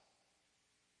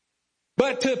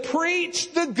 but to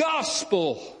preach the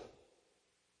gospel.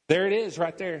 There it is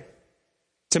right there.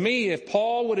 To me, if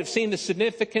Paul would have seen the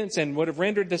significance and would have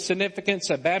rendered the significance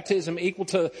of baptism equal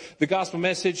to the gospel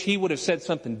message, he would have said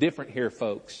something different here,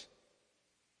 folks.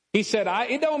 He said,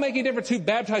 it don't make any difference who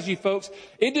baptized you folks.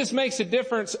 It just makes a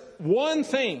difference. One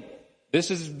thing. This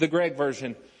is the Greg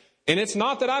version. And it's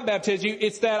not that I baptized you.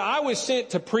 It's that I was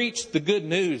sent to preach the good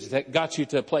news that got you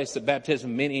to a place that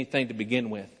baptism meant anything to begin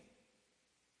with.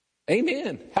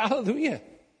 Amen. Hallelujah.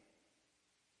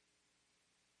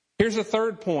 Here's a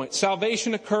third point.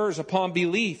 Salvation occurs upon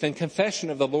belief and confession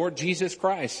of the Lord Jesus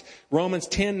Christ. Romans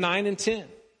 10:9 and 10.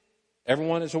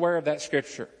 Everyone is aware of that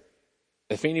scripture.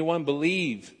 If anyone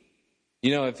believe,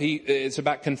 it's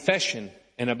about confession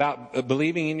and about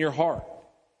believing in your heart.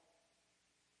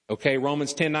 Okay,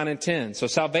 Romans 10:9 and 10. So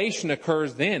salvation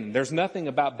occurs then. There's nothing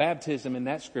about baptism in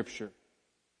that scripture.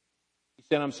 You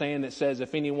see what I'm saying? That says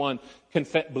if anyone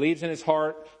believes in his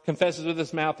heart, confesses with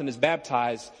his mouth, and is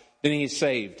baptized, then he is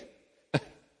saved.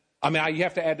 I mean, you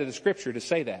have to add to the scripture to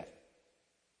say that.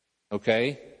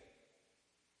 Okay?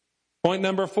 Point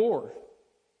number 4.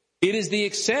 It is the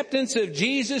acceptance of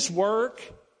Jesus' work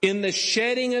in the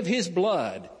shedding of his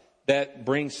blood that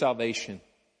brings salvation.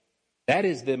 That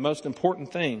is the most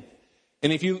important thing.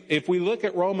 And if we look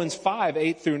at Romans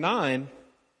 5:8 through 9,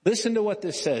 listen to what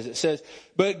this says. It says,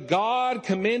 but God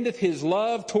commendeth his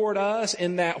love toward us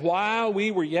in that while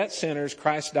we were yet sinners,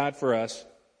 Christ died for us.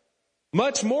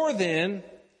 Much more then,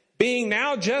 being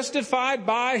now justified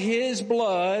by his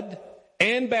blood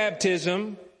and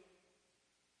baptism.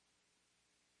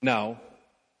 No.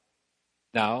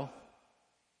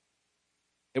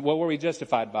 What were we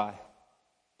justified by?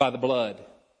 By the blood.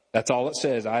 That's all it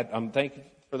says. I'm thankful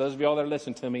for those of y'all that are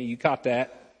listening to me. You caught that.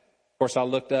 Of course, I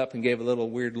looked up and gave a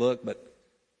little weird look, but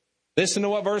listen to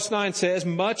what verse 9 says.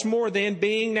 Much more than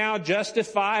being now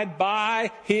justified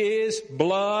by his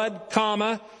blood,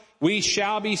 we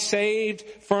shall be saved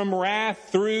from wrath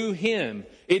through him.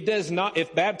 It does not,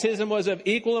 if baptism was of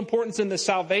equal importance in the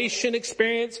salvation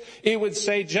experience, it would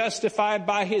say justified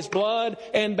by his blood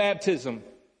and baptism.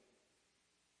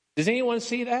 Does anyone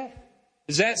see that?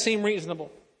 Does that seem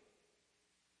reasonable?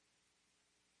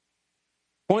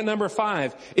 Point number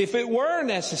 5, if it were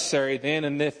necessary then,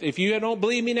 and if you don't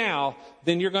believe me now,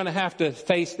 then you're going to have to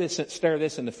face this and stare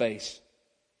this in the face.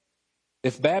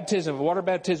 If water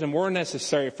baptism were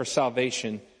necessary for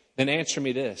salvation, then answer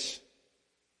me this.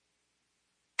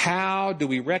 How do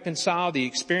we reconcile the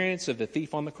experience of the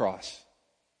thief on the cross?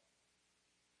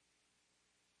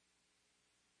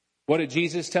 What did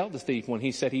Jesus tell the thief when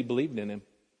he said he believed in him?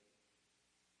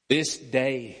 This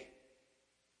day.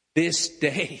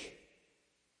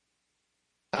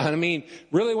 I mean,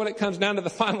 really when it comes down to the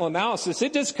final analysis,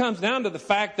 it just comes down to the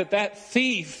fact that that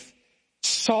thief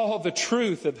saw the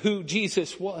truth of who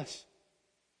Jesus was.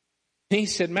 He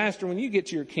said, Master, when you get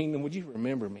to your kingdom, would you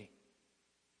remember me?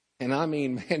 And I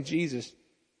mean, man, Jesus,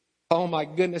 oh my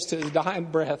goodness, to his dying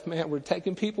breath, man, we're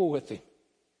taking people with him.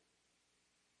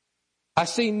 I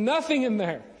see nothing in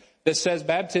there that says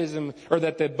baptism, or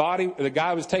that the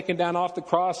guy was taken down off the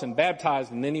cross and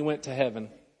baptized and then he went to heaven.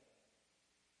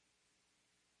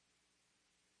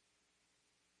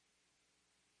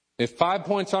 If 5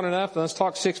 points aren't enough, then let's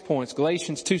talk 6 points.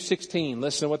 Galatians 2:16.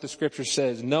 Listen to what the scripture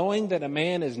says. Knowing that a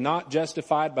man is not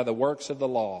justified by the works of the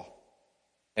law.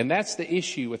 And that's the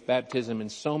issue with baptism in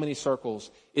so many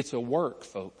circles. It's a work,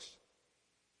 folks.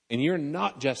 And you're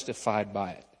not justified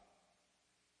by it.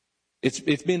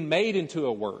 It's been made into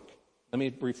a work. Let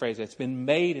me rephrase that. It's been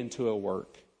made into a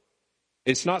work.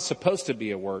 It's not supposed to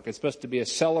be a work. It's supposed to be a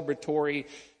celebratory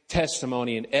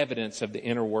testimony and evidence of the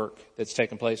inner work that's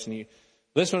taken place in you.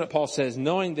 Listen to what Paul says.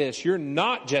 Knowing this, you're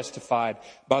not justified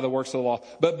by the works of the law,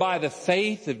 but by the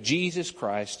faith of Jesus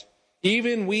Christ.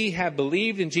 Even we have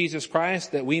believed in Jesus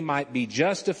Christ that we might be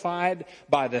justified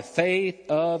by the faith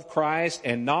of Christ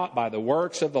and not by the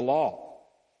works of the law.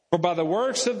 For by the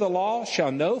works of the law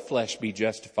shall no flesh be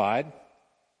justified.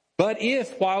 But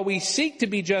if, while we seek to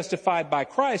be justified by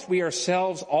Christ, we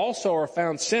ourselves also are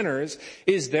found sinners,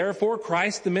 is therefore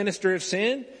Christ the minister of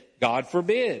sin? God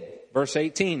forbid. Verse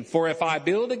 18, for if I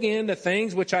build again the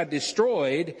things which I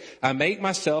destroyed, I make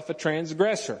myself a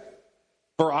transgressor.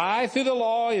 For I, through the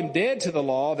law, am dead to the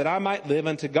law, that I might live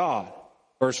unto God.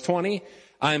 Verse 20,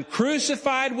 I am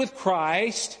crucified with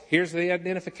Christ. Here's the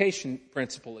identification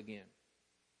principle again.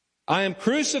 I am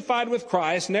crucified with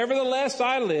Christ, nevertheless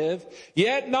I live,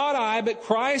 yet not I, but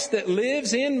Christ that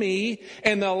lives in me.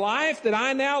 And the life that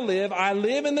I now live, I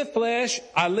live in the flesh.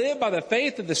 I live by the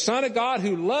faith of the Son of God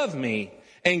who loved me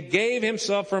and gave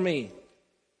himself for me.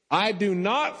 I do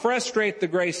not frustrate the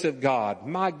grace of God.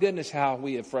 My goodness, how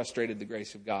we have frustrated the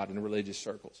grace of God in religious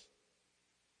circles.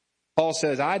 Paul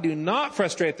says, I do not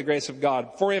frustrate the grace of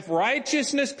God. For if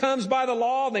righteousness comes by the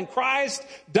law, then Christ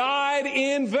died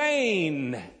in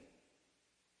vain.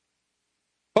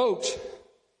 Folks,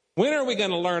 when are we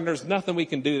going to learn there's nothing we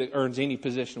can do that earns any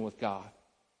position with God?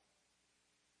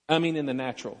 I mean, in the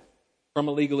natural, from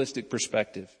a legalistic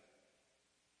perspective.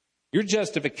 Your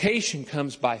justification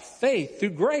comes by faith through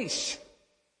grace.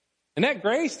 And that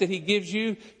grace that he gives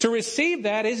you to receive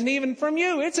that isn't even from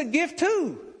you. It's a gift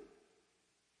too.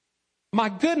 My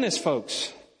goodness,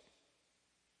 folks.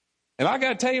 And I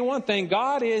got to tell you one thing.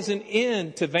 God is an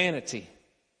end to vanity.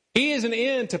 He is an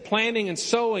end to planting and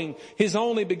sowing his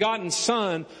only begotten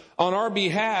Son on our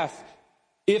behalf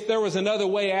if there was another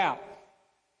way out.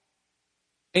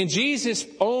 And Jesus'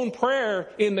 own prayer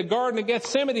in the Garden of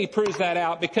Gethsemane proves that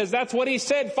out, because that's what he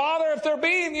said, Father, if there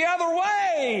be any other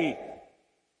way.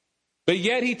 But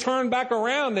yet he turned back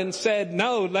around and said,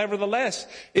 no, nevertheless,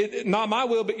 not my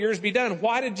will, but yours be done.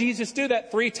 Why did Jesus do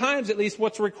that? 3 times, at least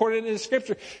what's recorded in the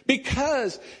scripture.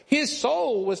 Because his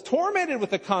soul was tormented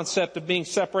with the concept of being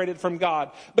separated from God.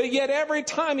 But yet every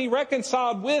time he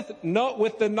reconciled with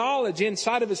the knowledge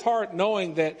inside of his heart,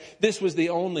 knowing that this was the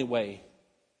only way.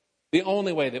 The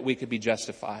only way that we could be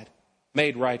justified,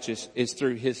 made righteous, is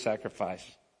through his sacrifice.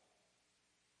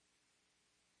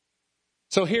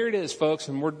 So here it is, folks,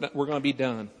 and we're going to be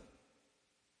done.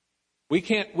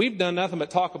 We've done nothing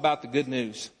but talk about the good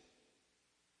news.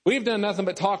 We've done nothing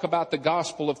but talk about the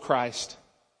gospel of Christ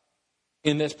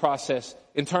in this process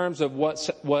in terms of what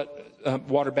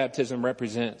water baptism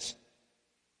represents.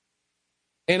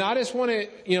 And I just want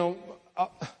to,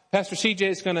 Pastor CJ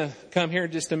is going to come here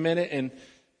in just a minute, and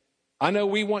I know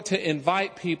we want to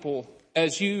invite people,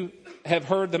 as you have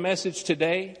heard the message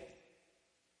today,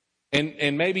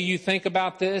 and maybe you think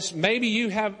about this,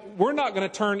 we're not going to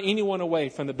turn anyone away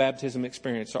from the baptism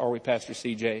experience, are we, Pastor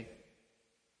CJ?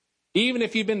 Even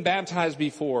if you've been baptized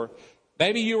before,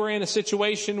 maybe you were in a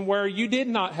situation where you did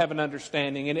not have an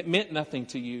understanding and it meant nothing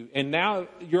to you, and now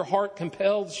your heart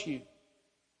compels you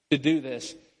to do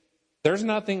this. There's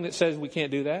nothing that says we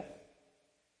can't do that.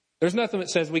 There's nothing that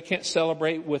says we can't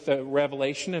celebrate with a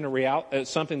revelation and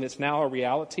something that's now a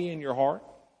reality in your heart,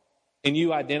 and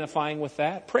you identifying with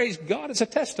that. Praise God, it's a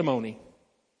testimony.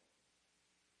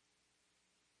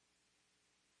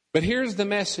 But here's the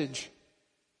message.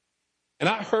 And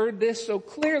I heard this so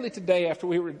clearly today as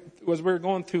we were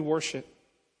going through worship.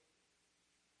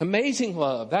 Amazing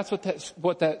love. That's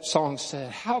what that song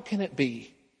said. How can it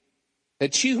be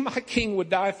that you, my King,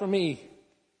 would die for me?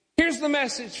 Here's the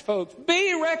message, folks.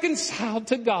 Be reconciled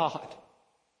to God.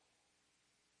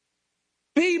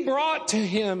 Be brought to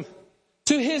Him,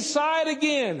 to His side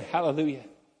again. Hallelujah.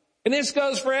 And this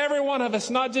goes for every one of us,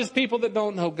 not just people that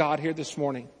don't know God here this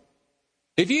morning.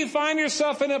 If you find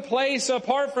yourself in a place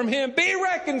apart from Him, be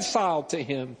reconciled to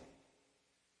Him.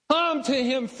 Come to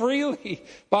Him freely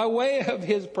by way of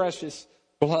His precious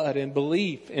blood and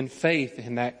belief and faith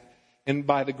in that, and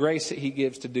by the grace that He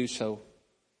gives to do so.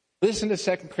 Listen to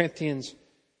 2 Corinthians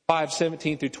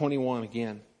 5:17 through 21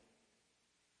 again.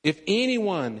 If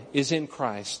anyone is in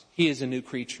Christ, he is a new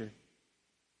creature.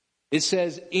 It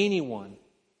says anyone.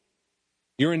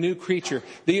 You're a new creature.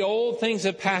 The old things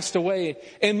have passed away.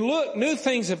 And look, new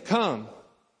things have come.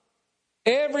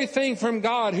 Everything from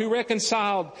God who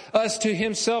reconciled us to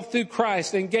Himself through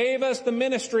Christ and gave us the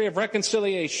ministry of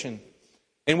reconciliation.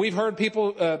 And we've heard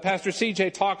people, Pastor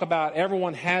CJ talk about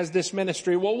everyone has this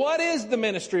ministry. Well, what is the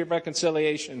ministry of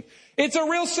reconciliation? It's a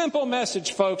real simple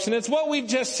message, folks, and it's what we've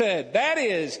just said. That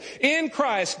is, in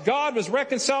Christ, God was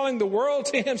reconciling the world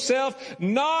to Himself,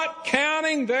 not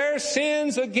counting their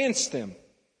sins against them.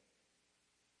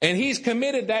 And He's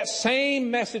committed that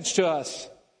same message to us.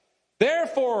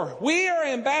 Therefore, we are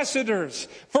ambassadors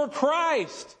for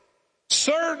Christ,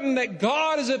 certain that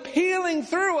God is appealing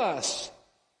through us.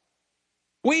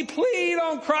 We plead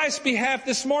on Christ's behalf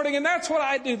this morning, and that's what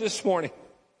I do this morning.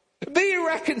 Be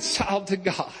reconciled to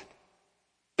God.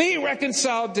 Be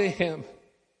reconciled to Him.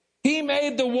 He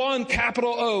made the one,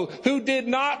 capital O, who did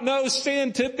not know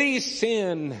sin to be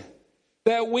sin,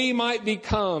 that we might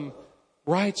become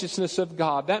righteousness of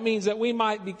God. That means that we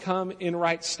might become in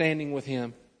right standing with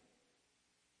Him.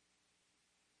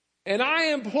 And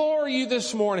I implore you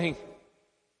this morning,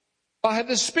 by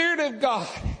the Spirit of God,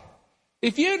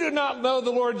 if you do not know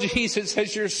the Lord Jesus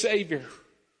as your Savior,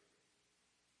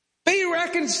 be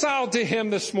reconciled to Him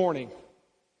this morning.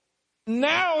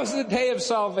 Now is the day of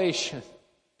salvation.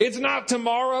 It's not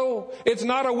tomorrow. It's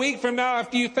not a week from now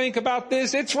after you think about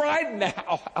this. It's right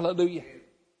now. Hallelujah.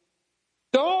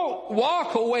 Don't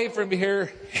walk away from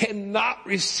here and not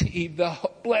receive the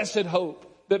blessed hope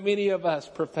that many of us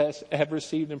have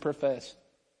received and profess,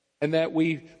 and that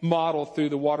we model through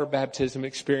the water baptism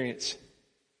experience.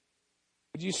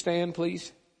 Would you stand,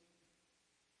 please?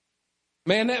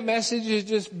 Man, that message is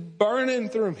just burning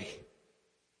through me.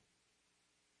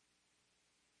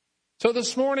 So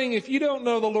this morning, if you don't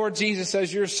know the Lord Jesus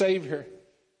as your Savior,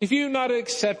 if you've not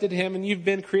accepted Him and you've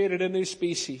been created a new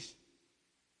species,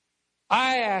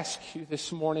 I ask you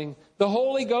this morning, the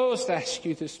Holy Ghost asks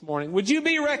you this morning, would you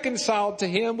be reconciled to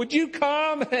Him? Would you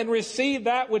come and receive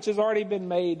that which has already been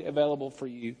made available for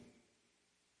you?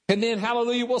 And then,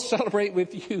 hallelujah, we'll celebrate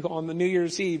with you on the New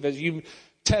Year's Eve as you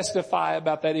testify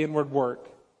about that inward work.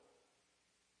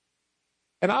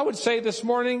 And I would say this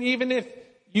morning, even if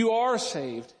you are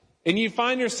saved and you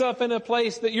find yourself in a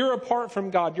place that you're apart from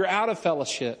God, you're out of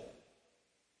fellowship.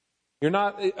 You're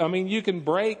not, you can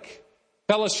break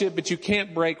fellowship, but you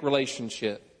can't break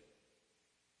relationship.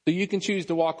 So you can choose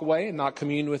to walk away and not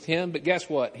commune with Him, but guess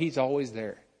what? He's always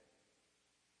there.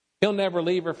 He'll never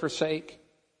leave or forsake.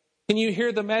 Can you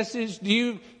hear the message? Do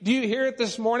you hear it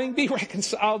this morning? Be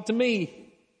reconciled to me.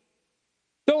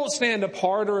 Don't stand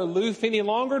apart or aloof any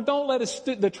longer. Don't let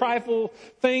the trifle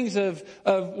things of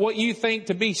what you think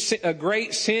to be a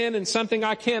great sin and something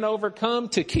I can't overcome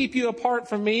to keep you apart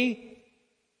from me.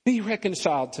 Be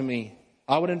reconciled to me.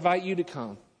 I would invite you to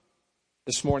come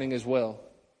this morning as well.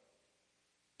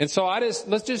 And so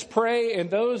let's just pray. And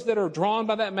those that are drawn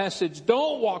by that message,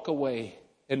 don't walk away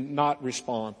and not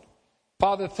respond.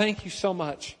 Father, thank you so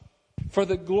much for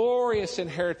the glorious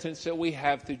inheritance that we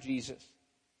have through Jesus.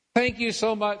 Thank you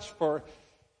so much for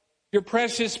your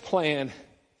precious plan.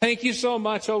 Thank you so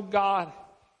much, oh God,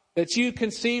 that you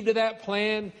conceived of that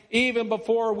plan even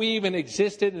before we even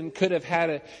existed and could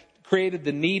have created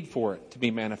the need for it to be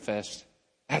manifest.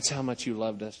 That's how much you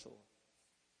loved us, Lord.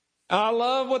 I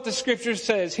love what the Scripture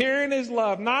says. Herein is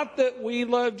love. Not that we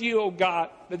loved you, oh God,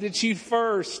 but that you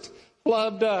first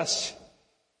loved us.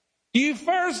 You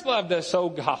first loved us, oh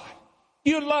God.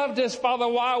 You loved us, Father,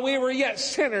 while we were yet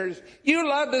sinners. You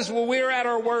loved us when we were at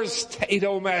our worst state,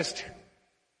 oh Master.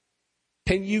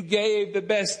 And you gave the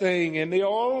best thing and the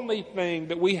only thing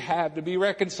that we have to be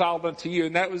reconciled unto you.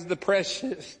 And that was the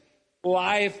precious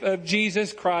life of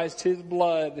Jesus Christ, His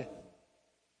blood.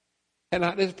 And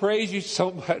I just praise you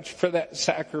so much for that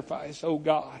sacrifice, oh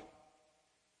God.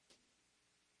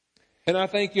 And I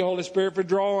thank you, Holy Spirit, for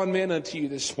drawing men unto you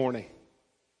this morning.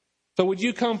 So would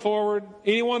you come forward?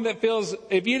 Anyone that feels,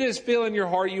 if you just feel in your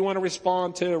heart you want to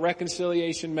respond to a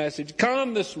reconciliation message,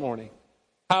 come this morning.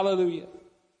 Hallelujah.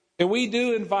 And we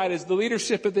do invite, as the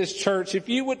leadership of this church, if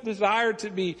you would desire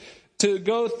to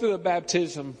go through a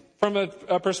baptism from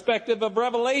a perspective of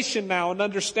revelation now and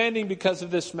understanding because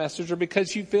of this message, or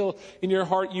because you feel in your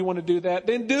heart you want to do that,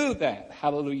 then do that.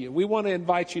 Hallelujah. We want to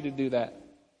invite you to do that.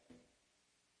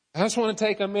 I just want to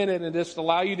take a minute and just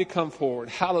allow you to come forward.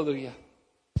 Hallelujah.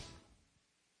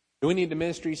 Do we need the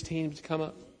ministries teams to come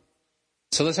up?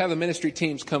 So let's have the ministry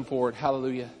teams come forward.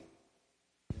 Hallelujah.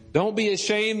 Don't be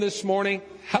ashamed this morning.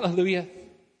 Hallelujah.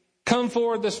 Come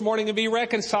forward this morning and be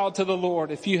reconciled to the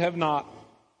Lord if you have not.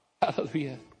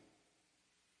 Hallelujah.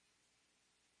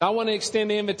 I want to extend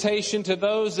the invitation to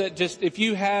those that just, if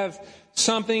you have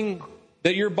something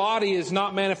that your body is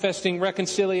not manifesting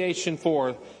reconciliation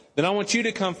for, then I want you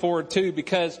to come forward too,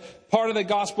 because part of the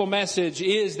gospel message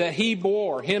is that He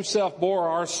Himself bore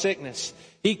our sickness.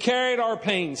 He carried our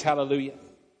pains. Hallelujah.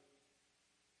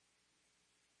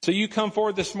 So you come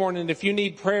forward this morning if you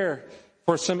need prayer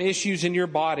for some issues in your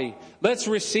body. Let's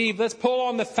pull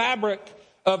on the fabric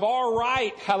of our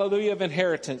right, hallelujah, of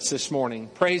inheritance this morning.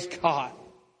 Praise God.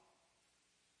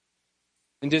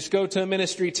 And just go to a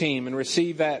ministry team and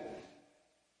receive that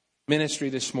ministry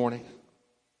this morning.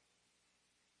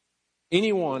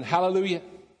 Anyone, hallelujah.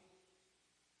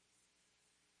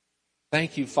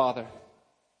 Thank you, Father.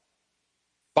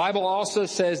 Bible also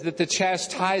says that the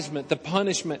chastisement, the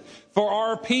punishment for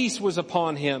our peace was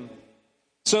upon Him.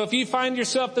 So if you find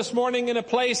yourself this morning in a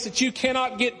place that you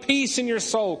cannot get peace in your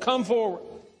soul, come forward.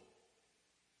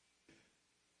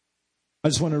 I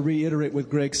just want to reiterate what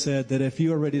Greg said, that if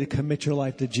you are ready to commit your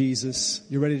life to Jesus,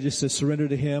 you're ready just to surrender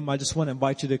to Him, I just want to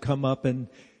invite you to come up and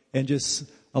just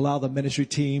allow the ministry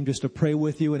team just to pray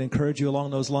with you and encourage you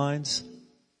along those lines.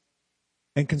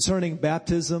 And concerning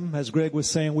baptism, as Greg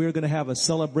was saying, we're going to have a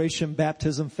celebration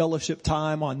baptism fellowship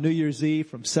time on New Year's Eve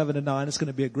from 7 to 9. It's going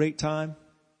to be a great time.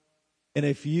 And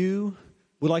if you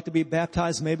would like to be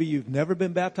baptized, maybe you've never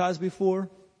been baptized before,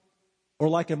 or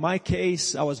like in my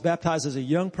case, I was baptized as a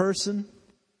young person,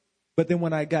 but then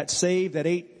when I got saved at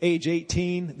age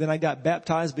 18, then I got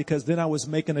baptized because then I was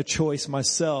making a choice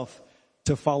myself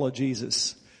to follow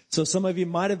Jesus. So some of you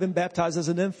might have been baptized as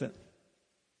an infant.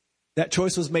 That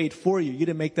choice was made for you. You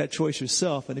didn't make that choice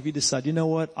yourself. And if you decide, you know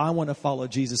what, I want to follow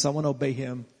Jesus, I want to obey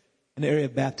Him in the area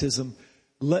of baptism,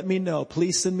 let me know.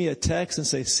 Please send me a text and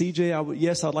say, CJ,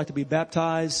 yes, I'd like to be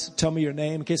baptized. Tell me your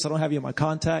name in case I don't have you in my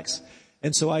contacts.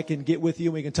 And so I can get with you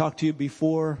and we can talk to you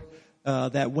before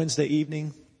that Wednesday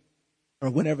evening or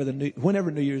whenever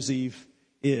New Year's Eve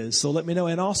is. So let me know.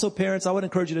 And also, parents, I would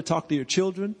encourage you to talk to your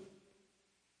children.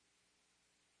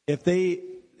 If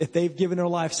they've given their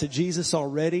lives to Jesus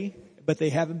already, but they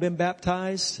haven't been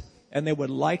baptized and they would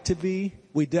like to be,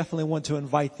 we definitely want to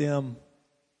invite them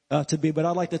to be. But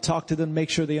I'd like to talk to them, make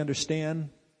sure they understand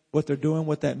what they're doing,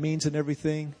 what that means and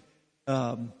everything.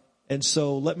 And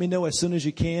so let me know as soon as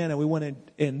you can. And we want to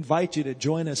invite you to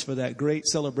join us for that great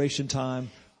celebration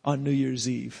time on New Year's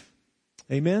Eve.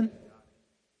 Amen.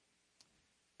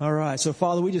 All right. So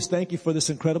Father, we just thank you for this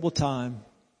incredible time.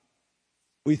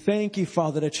 We thank you,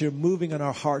 Father, that you're moving in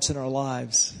our hearts and our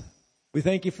lives. We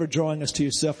thank you for drawing us to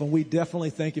yourself. And we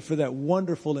definitely thank you for that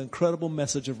wonderful, incredible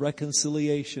message of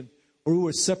reconciliation, where we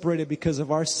were separated because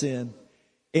of our sin.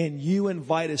 And you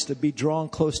invite us to be drawn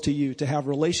close to you, to have a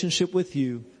relationship with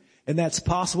you. And that's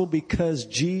possible because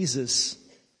Jesus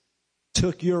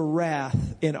took your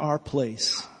wrath in our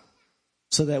place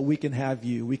so that we can have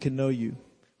you, we can know you.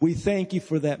 We thank you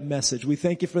for that message. We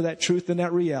thank you for that truth and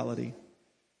that reality.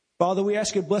 Father, we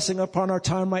ask your blessing upon our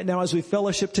time right now as we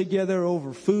fellowship together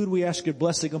over food. We ask your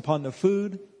blessing upon the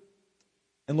food.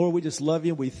 And Lord, we just love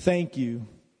you. We thank you.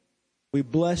 We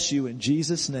bless you in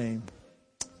Jesus' name.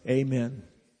 Amen.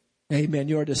 Amen.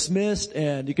 You are dismissed,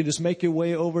 and you can just make your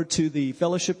way over to the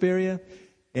fellowship area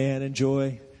and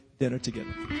enjoy dinner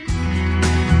together.